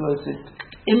simcha because it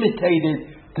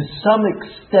imitated to some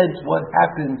extent what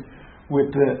happened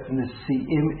with the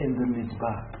Nesi'im in the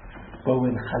Mizbah. But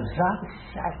when Chazal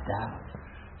sat down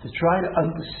to try to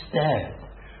understand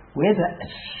where the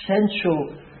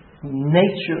essential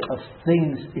nature of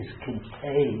things is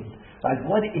contained, like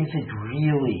what is it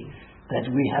really that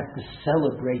we have to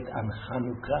celebrate on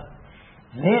Hanukkah,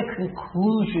 their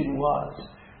conclusion was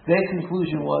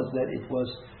that it was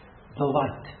the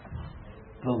light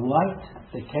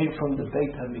that came from the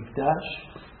Beit HaMikdash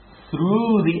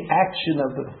through the action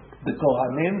of the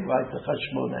Kohanim, right, the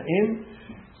Hashmonaim,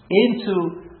 into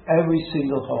every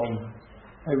single home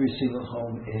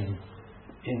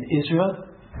in Israel,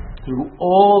 through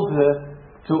all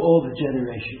the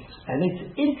generations. And it's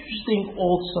interesting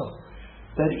also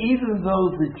that even though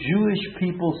the Jewish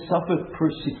people suffered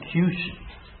persecution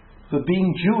for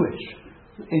being Jewish,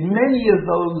 in many of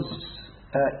those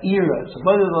eras,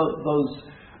 one of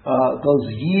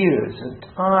those years and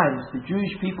times, the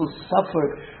Jewish people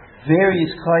suffered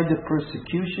various kinds of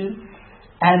persecution,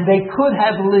 and they could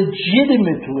have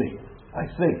legitimately, I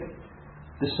think,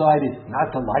 decided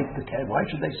not to light the candle. Why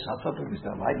should they suffer because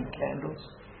they're lighting candles?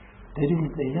 They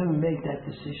never made that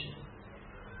decision.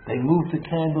 They moved the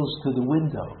candles to the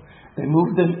window. They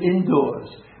moved them indoors.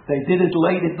 They did it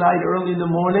late at night, early in the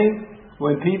morning,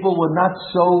 when people were not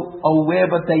so aware,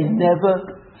 but they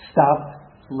never stopped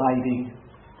lighting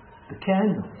the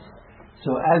candles.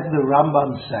 So as the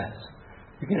Rambam says,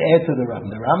 you can add to the Rambam.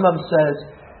 The Rambam says,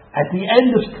 at the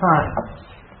end of time,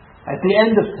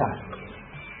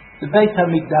 the Beit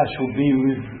HaMikdash will be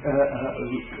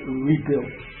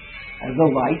rebuilt, and the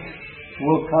light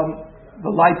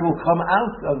will come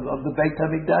out of the Beit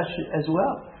HaMikdash as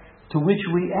well, to which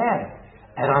we add.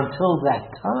 And until that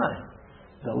time,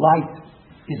 the light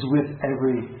is with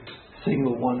every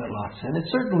single one of us. And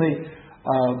it's certainly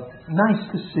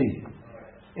nice to see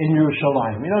in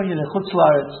Yerushalayim. You know, in Chutz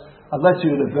La'aretz, unless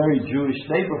you're in a very Jewish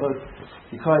neighborhood,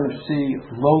 you kind of see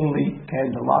lonely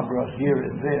candelabra here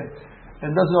and there.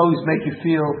 And it doesn't always make you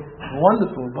feel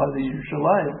wonderful about the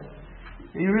Yerushalayim.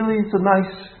 It's a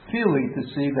nice feeling to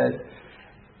see that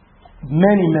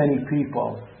many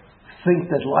people think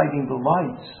that lighting the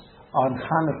lights on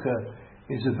Hanukkah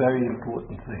is a very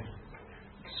important thing.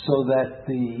 So that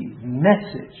the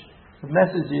message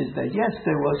is that yes,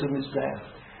 there was a Mizbeach,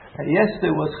 and yes,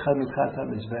 there was Chanukat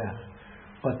HaMizbeach,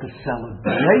 but the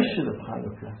celebration of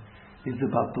Hanukkah is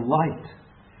about the light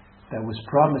that was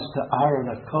promised to Aaron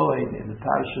HaKohen in the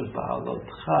Parashat of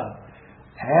Ba'alotcha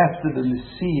after the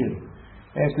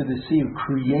Nesi'im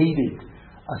created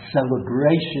a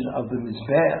celebration of the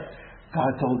Mizbeach.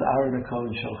 God told Aaron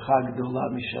HaKohen, Shalcha Gdola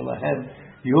Mishalahem,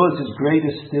 yours is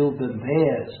greater still than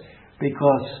theirs,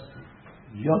 because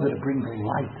you're going to bring the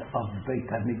light of Beit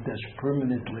HaMikdash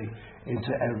permanently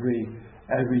into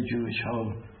every Jewish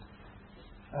home.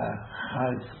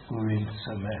 Chag Urim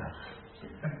Sameach. A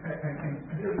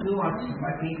nuance that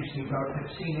might be interesting about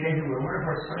I've seen it everywhere. One of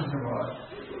our sons-in-law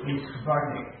is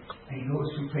Chabadnik, and he goes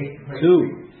from place to place. Two.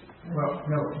 Well,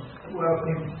 no. Well,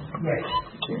 yes.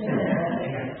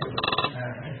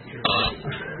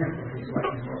 his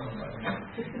wife is Muslim, by the way.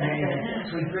 And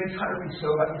so he brings Hanukkah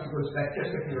Soba. This goes back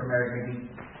just if you were married, maybe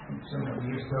some number of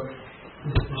years ago.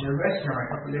 There's a restaurant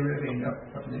up in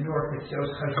the north that sells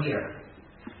chazir.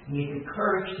 And he had the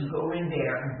courage to go in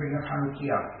there and bring a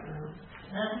Hanukkah.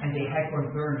 And they had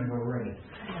one burning already.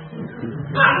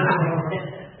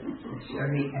 I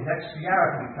mean, and that's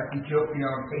reality. Like you joke,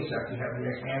 on Pesach, you have the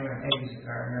ham and eggs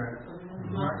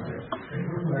market.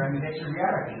 But I mean, that's a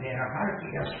reality. They have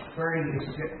Hanukkah burning this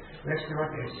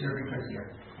restaurant they're serving chazir.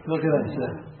 Look at that,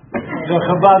 sir. The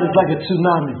Chabad is like a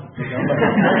tsunami.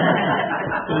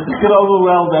 It could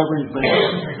overwhelm everything.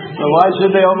 So why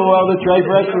should they overwhelm the trade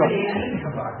restaurant?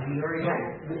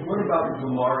 What about the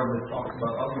Gemara that talks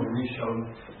about other Rishon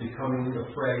becoming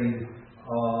afraid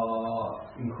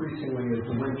increasingly as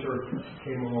the winter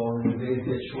came along and the days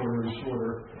get shorter and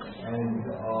shorter,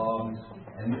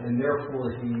 and therefore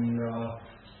he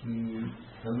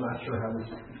I'm not sure how this,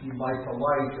 he lights a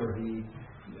light or he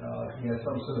has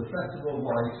some sort of festival of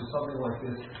lights or something like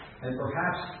this, and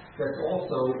perhaps that's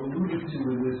also alluded to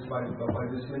in this by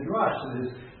this midrash. That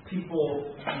is,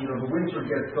 people, the winter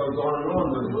goes on and on,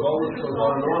 the golus goes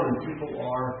on, and people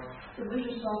are the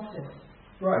winter solstice.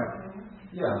 Right.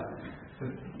 Yeah.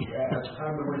 At the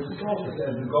time of winter solstice,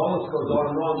 as the golus goes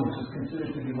on, which is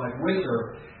considered to be like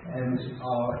winter, and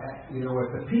at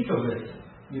the peak of it,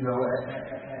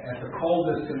 at the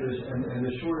coldest and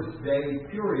the shortest day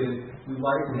period, we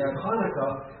have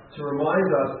Hanukkah to remind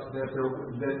us that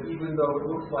even though it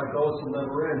looks like golus will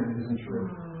never end, it isn't true.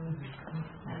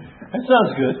 That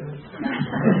sounds good.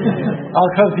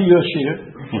 I'll come to your shir.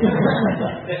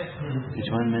 Did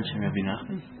you want to mention Rabbi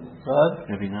Nachman? What?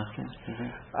 Rabbi Nachman?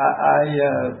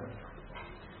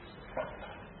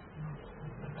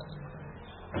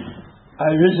 I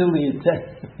originally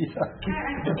intended, you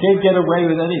can't get away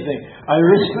with anything. I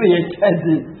originally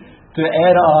intended to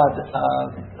add on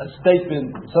a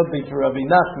statement, something to Rabbi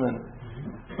Nachman,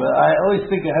 but I always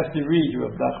think I have to read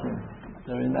Rabbi Nachman.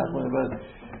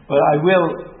 But I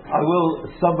will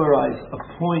summarize a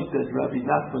point that Rabbi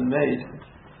Nachman made.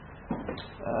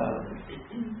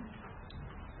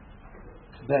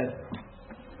 That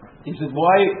he said,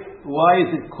 why is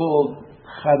it called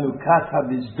Chanukat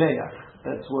HaMizbeach?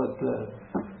 That's what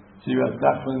Rabbi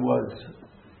Nachman was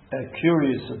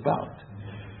curious about.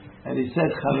 And he said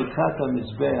Chanukat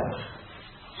HaMizbeach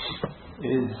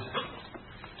is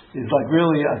like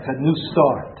really like a new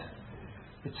start.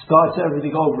 It starts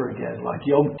everything over again, like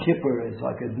Yom Kippur is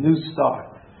like a new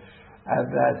start,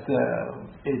 and that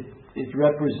it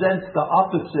represents the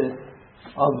opposite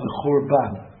of the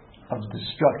Churban, of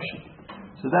destruction.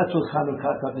 So that's what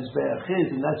Chanukat HaMizbeach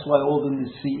is, and that's why all the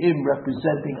Nesi'im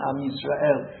representing Am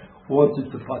Yisrael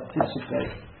wanted to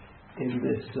participate in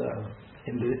this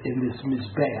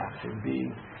Mizbeach, in being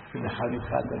in the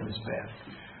Chanukat HaMizbeach.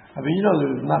 I mean,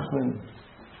 the Nachman.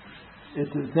 It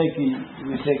will take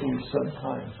me some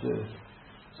time so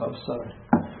I'm sorry.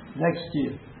 Next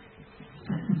year.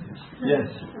 Yes.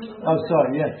 I'm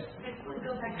sorry, yes. I want to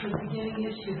go back to the beginning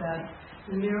issue about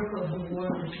the miracle of the war,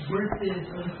 which versus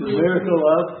the miracle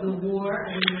of the war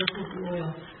and the miracle of the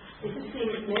oil. It just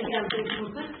seems, maybe I'm being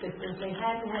simplistic, but if they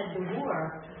hadn't had the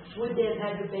war, would they have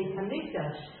had the Beit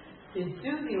HaMikdash to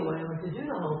do the oil and to do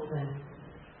the whole thing?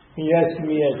 He asked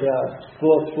me as a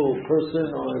thoughtful person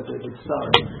or as a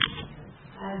historian.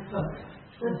 Well,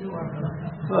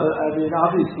 I mean,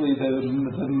 obviously the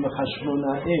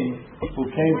Hashmonaim who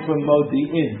came from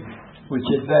Modi'in, which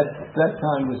at that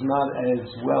time was not as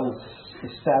well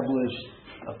established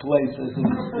a place as it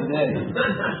is today,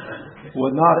 were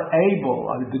not able.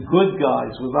 The good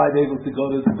guys were not able to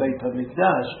go to the Beit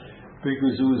HaMikdash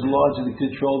because it was largely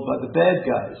controlled by the bad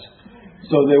guys.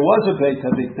 So there was a Beit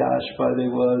HaMikdash, but it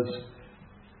was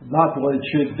not what it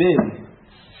should be,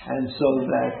 and so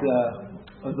that.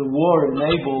 The war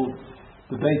enabled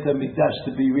the Beit HaMikdash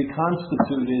to be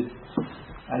reconstituted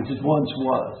as it once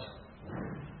was.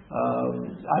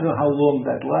 I don't know how long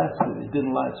that lasted. It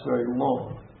didn't last very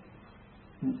long.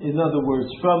 In other words,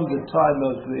 from the time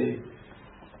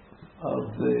of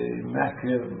the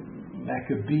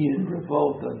Maccabean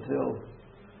revolt until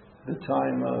the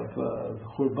time of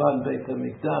Churban Beit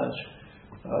HaMikdash,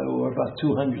 were about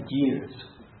 200 years.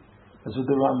 That's what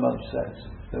the Rambam says.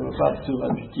 There were about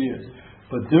 200 years.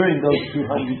 But during those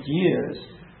 200 years,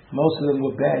 most of them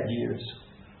were bad years.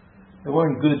 They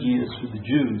weren't good years for the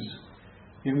Jews,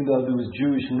 even though there was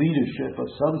Jewish leadership of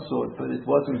some sort, but it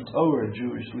wasn't Torah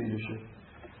Jewish leadership.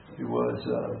 It was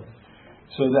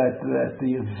so that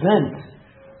the event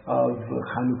of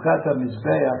Chanukat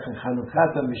HaMizbeach and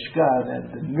Chanukat HaMishkan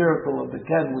and the miracle of the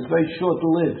Ken was very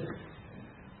short-lived.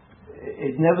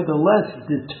 it nevertheless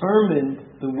determined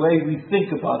the way we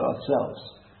think about ourselves.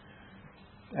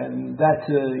 And that's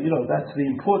the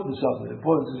importance of it. The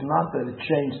importance is not that it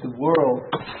changed the world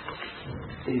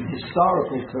in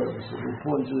historical terms. The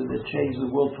importance is that it changed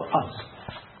the world for us.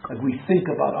 Like we think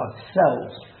about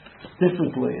ourselves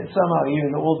differently. And somehow,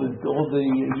 even all the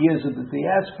years of the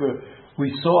diaspora,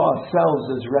 we saw ourselves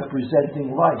as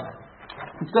representing life.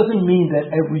 It doesn't mean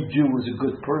that every Jew was a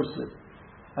good person.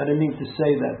 I don't mean to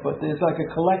say that, but there's like a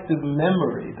collective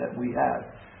memory that we have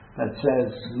that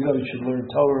says, you should learn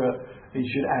Torah, you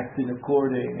should act in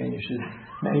according, and you should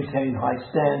maintain high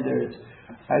standards.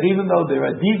 And even though there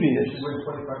are devious,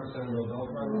 25% of Nobel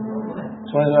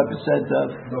Prizes. 25% of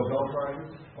Nobel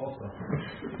Prizes also.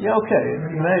 Yeah, okay.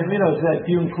 If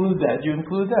you include that,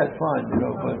 fine.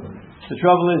 But the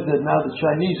trouble is that now the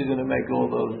Chinese are going to get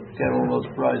all those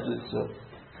prizes. So,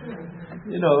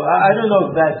 I don't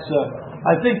know if that's.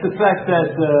 I think the fact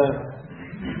that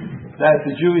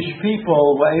the Jewish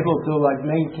people were able to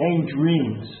maintain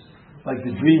dreams, like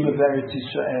the dream of Eretz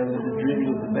Yisrael and the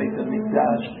dream of the Beit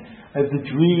HaMikdash, and the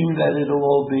dream that it'll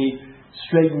all be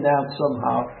straightened out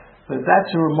somehow. But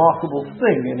that's a remarkable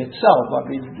thing in itself. I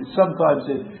mean, sometimes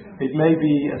it may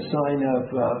be a sign of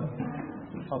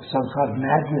some kind of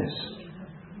madness,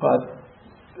 but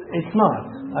it's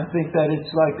not. I think that it's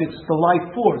the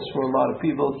life force for a lot of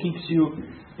people.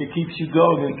 It keeps you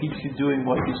going and keeps you doing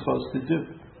what you're supposed to do.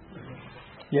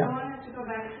 Yeah. I wanted to go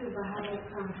back to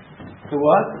Bahalakhan. The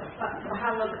what?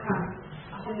 Bahalakhan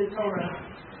in the Torah.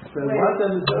 The what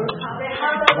in the Torah?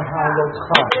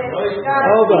 Bahalakhan.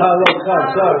 Oh, Bahalakhan.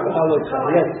 Sorry,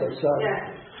 Bahalakhan. Yes, sorry.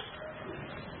 Yes.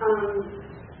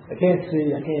 I can't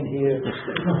see, I can't hear.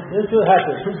 This will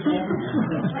happen.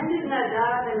 When did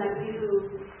Nadav and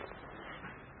Abihu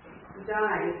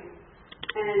die?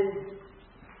 And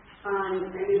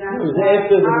maybe that's It was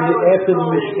after the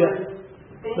Mishkan.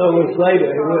 No, it was later.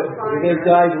 They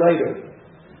died later.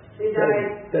 They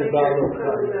died Then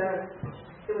later.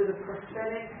 It was a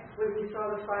prophetic when he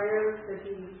saw the fire that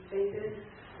he fainted.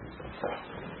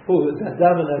 Oh,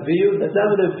 Nadav and Abihu? Nadav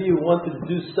and Abihu wanted to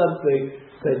do something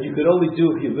that you could only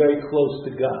do if you're very close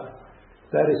to God.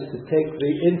 That is to take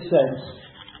the incense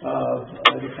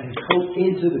and go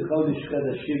into the Kodesh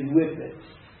Kodashim with it.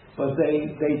 But they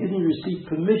didn't receive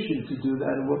permission to do that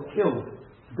and were killed,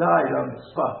 died on the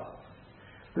spot.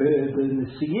 The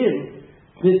Nesiim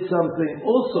did something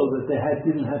also that they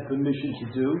didn't have permission to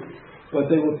do, but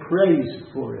they were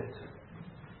praised for it.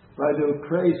 Right? They were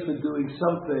praised for doing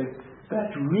something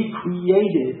that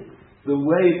recreated the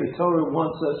way the Torah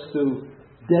wants us to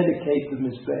dedicate the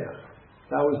Mizbeach.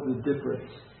 That was the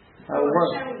difference.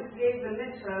 Hashem gave the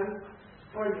mitzvah,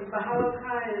 or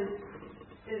Bahalakhan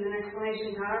is an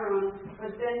explanation to Aaron,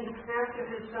 but then after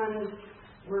his sons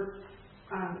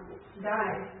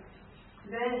died,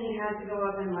 then he had to go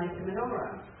up and light the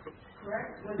menorah.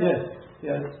 Correct?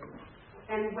 Yes.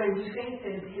 And when he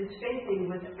fainted, his fainting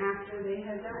was after they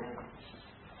had died.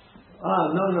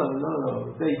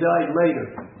 No. They died later.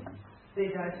 They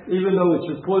died. Even though it's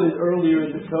reported earlier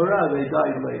in the Torah, they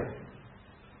died later.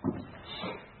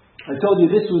 I told you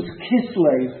this was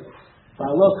Kislev.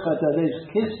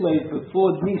 Kislev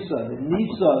before Nisan. In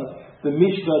Nisan, the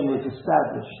Mishkan was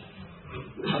established.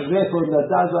 And therefore,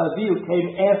 Nadav and Abihu came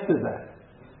after that.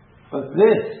 But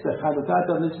this, the Chanukat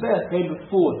HaMizbeach, came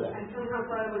before that. And somehow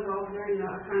God was altering the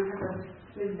concept of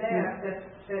Mizbeach that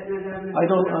Nadav and I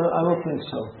don't think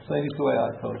so. Say it the way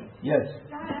I told you. Yes.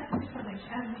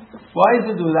 Why is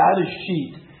it without a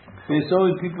sheet? There's so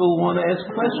many people who want to ask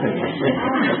questions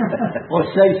or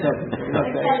say something. You don't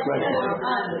have to ask questions.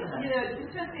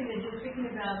 Just something that you're speaking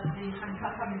about the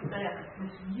Chanukat HaMizbeach.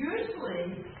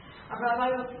 Usually, a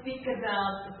rabbi will speak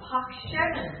about the Pak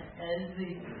Shemen as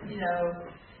the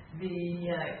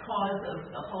cause of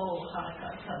the whole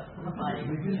Hanukkah ceremony.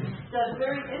 So it's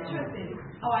very interesting.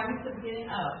 Oh, I missed the beginning.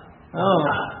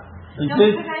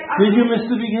 Did you miss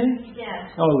the beginning?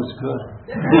 Yes. Oh, it was good.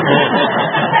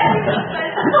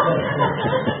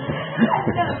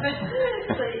 No, but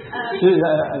seriously.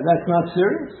 That's not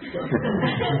serious?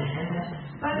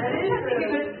 But it is interesting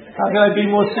because. How can I be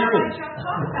more serious?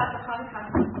 Talk about the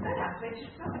Hanukkah ceremony, which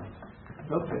is so.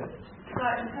 Okay. So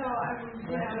I was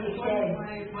wondering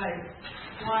why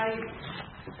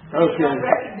Okay.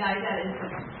 recognize that as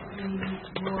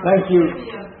more. Thank you.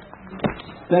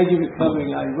 Thank you for coming.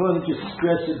 I want to just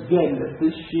stress again that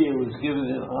this year was given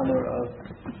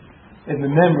in the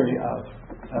memory of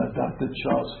Dr.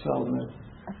 Charles Feldman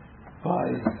by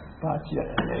Batya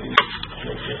and Eddie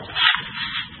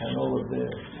and all of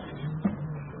their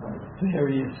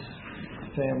various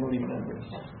family members.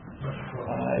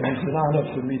 It was an honor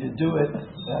for me to do it.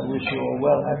 I wish you all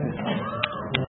well. Happy Hanukkah.